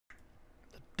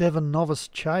Devon Novice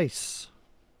Chase.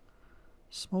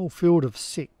 Small field of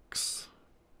 6.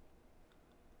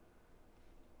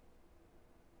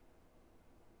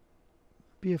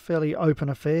 Be a fairly open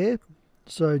affair.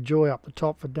 So Joy up the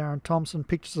top for Darren Thompson.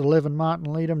 Pictures 11,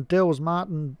 Martin Leadham. Dells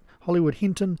Martin, Hollywood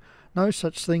Hinton. No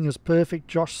Such Thing as Perfect,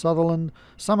 Josh Sutherland.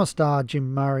 Summer Star,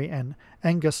 Jim Murray. And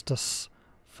Angustus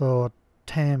for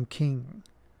Tam King.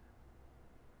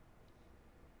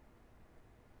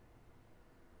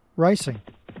 Racing.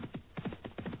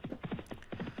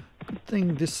 Good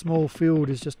thing this small field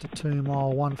is just a 2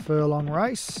 mile, 1 furlong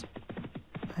race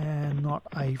and not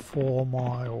a 4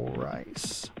 mile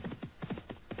race.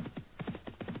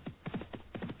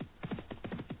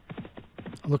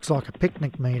 Looks like a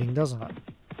picnic meeting, doesn't it?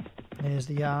 There's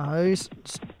the Yahoos,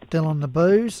 still on the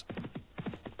booze,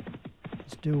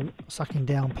 still sucking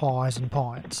down pies and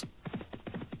pints.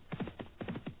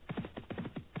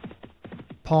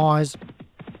 Pies,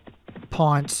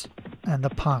 pints and the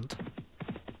punt.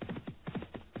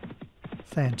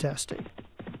 Fantastic.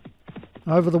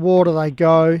 Over the water they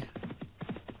go,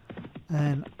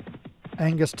 and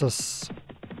Angustus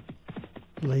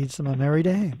leads them a merry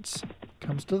dance.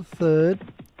 Comes to the third.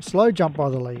 Slow jump by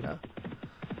the leader.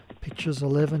 Pictures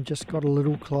 11 just got a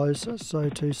little closer. So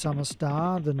to Summer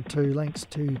Star. Then 2 lengths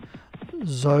to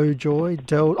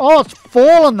Zojoy. Oh, it's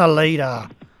fallen the leader.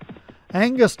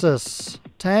 Angustus.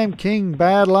 Tam King,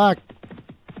 bad luck.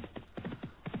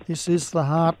 This is the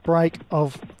heartbreak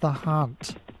of the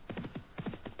hunt.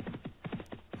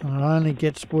 And it only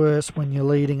gets worse when you're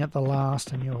leading at the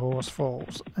last and your horse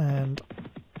falls. And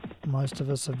most of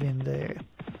us have been there.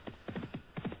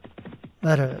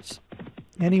 That hurts.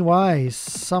 Anyways,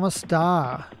 Summer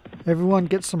Star. Everyone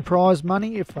gets some prize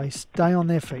money if they stay on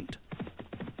their feet.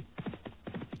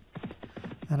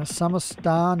 And a Summer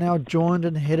Star now joined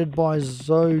and headed by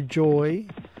Zojoy,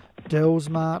 Dells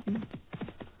Martin.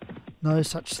 No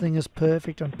Such Thing as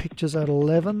Perfect and Pictures at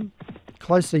 11.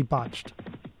 Closely bunched.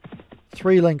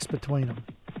 3 lengths between them.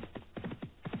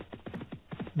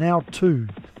 Now 2.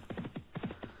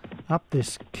 Up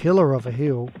this killer of a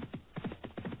hill.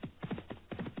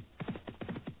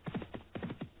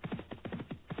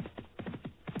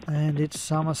 And it's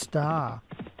Summer Star.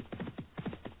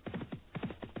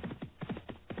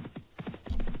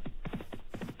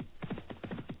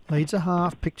 Leads a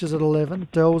half, Pictures at 11.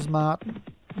 Dells Martin,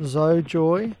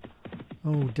 Zojoy.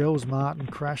 Oh, Dells Martin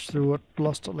crashed through it,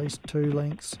 lost at least 2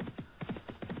 lengths.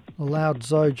 Allowed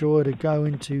Zojoy to go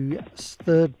into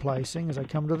 3rd placing as they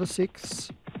come to the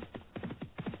 6th.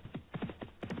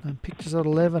 And Pictures at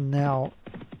 11 now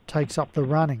takes up the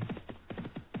running.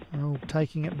 Oh,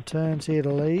 taking it in turns here to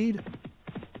lead.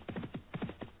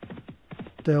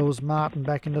 Dells Martin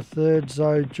back into 3rd,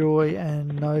 Zojoy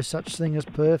and No Such Thing as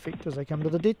Perfect as they come to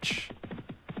the ditch.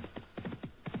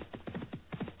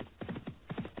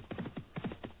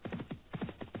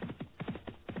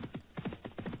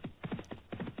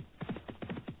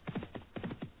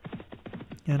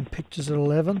 And Pictures at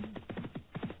 11.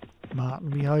 Martin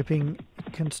be hoping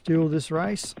it can steal this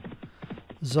race.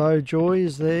 Zojoy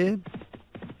is there.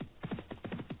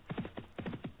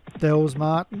 Dells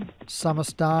Martin, Summer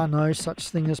Star, No Such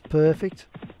Thing as Perfect.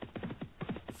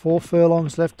 4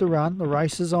 furlongs left to run. The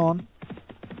race is on.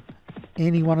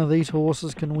 Any one of these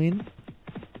horses can win.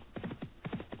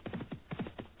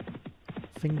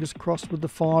 Fingers crossed with the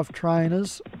 5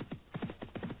 trainers.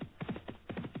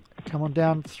 Come on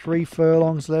down, 3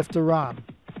 furlongs left to run.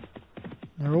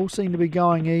 They all seem to be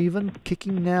going even.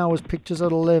 Kicking now as Pictures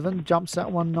at 11. Jumps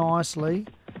that one nicely.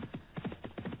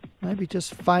 Maybe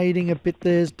just fading a bit.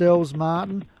 There's Dells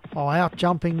Martin. Oh, out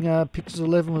jumping Pictures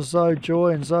 11 was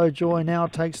Zojoy, and Zojoy now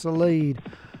takes the lead.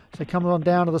 So coming on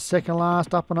down to the second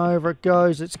last, up and over it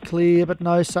goes. It's clear, but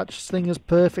No Such Thing as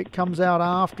Perfect comes out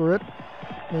after it.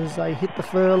 As they hit the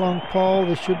furlong pole,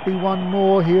 there should be one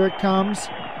more. Here it comes.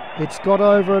 It's got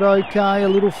over it okay. A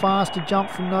little faster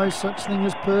jump from No Such Thing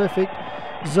as Perfect.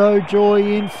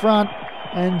 Zojoy in front.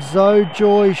 And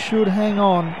Zojoy should hang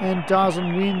on and does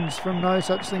and wins from No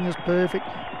Such Thing as Perfect.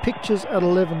 Pictures at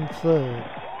 11 third.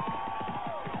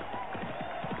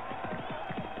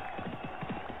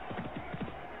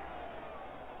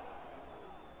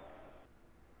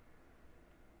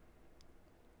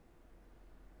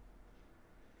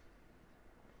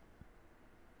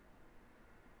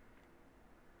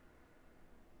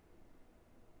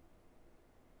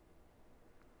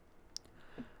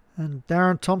 And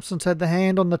Darren Thompson's had the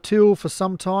hand on the till for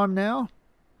some time now,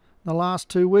 the last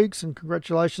 2 weeks, and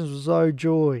congratulations with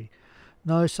Zojoy.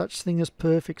 No Such Thing as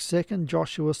Perfect second,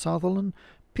 Joshua Sutherland.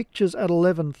 Pictures at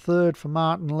 11 third for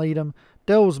Martin Leadham.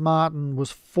 Dells Martin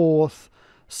was 4th.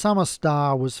 Summer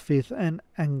Star was 5th, and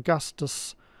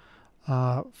Augustus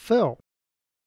fell.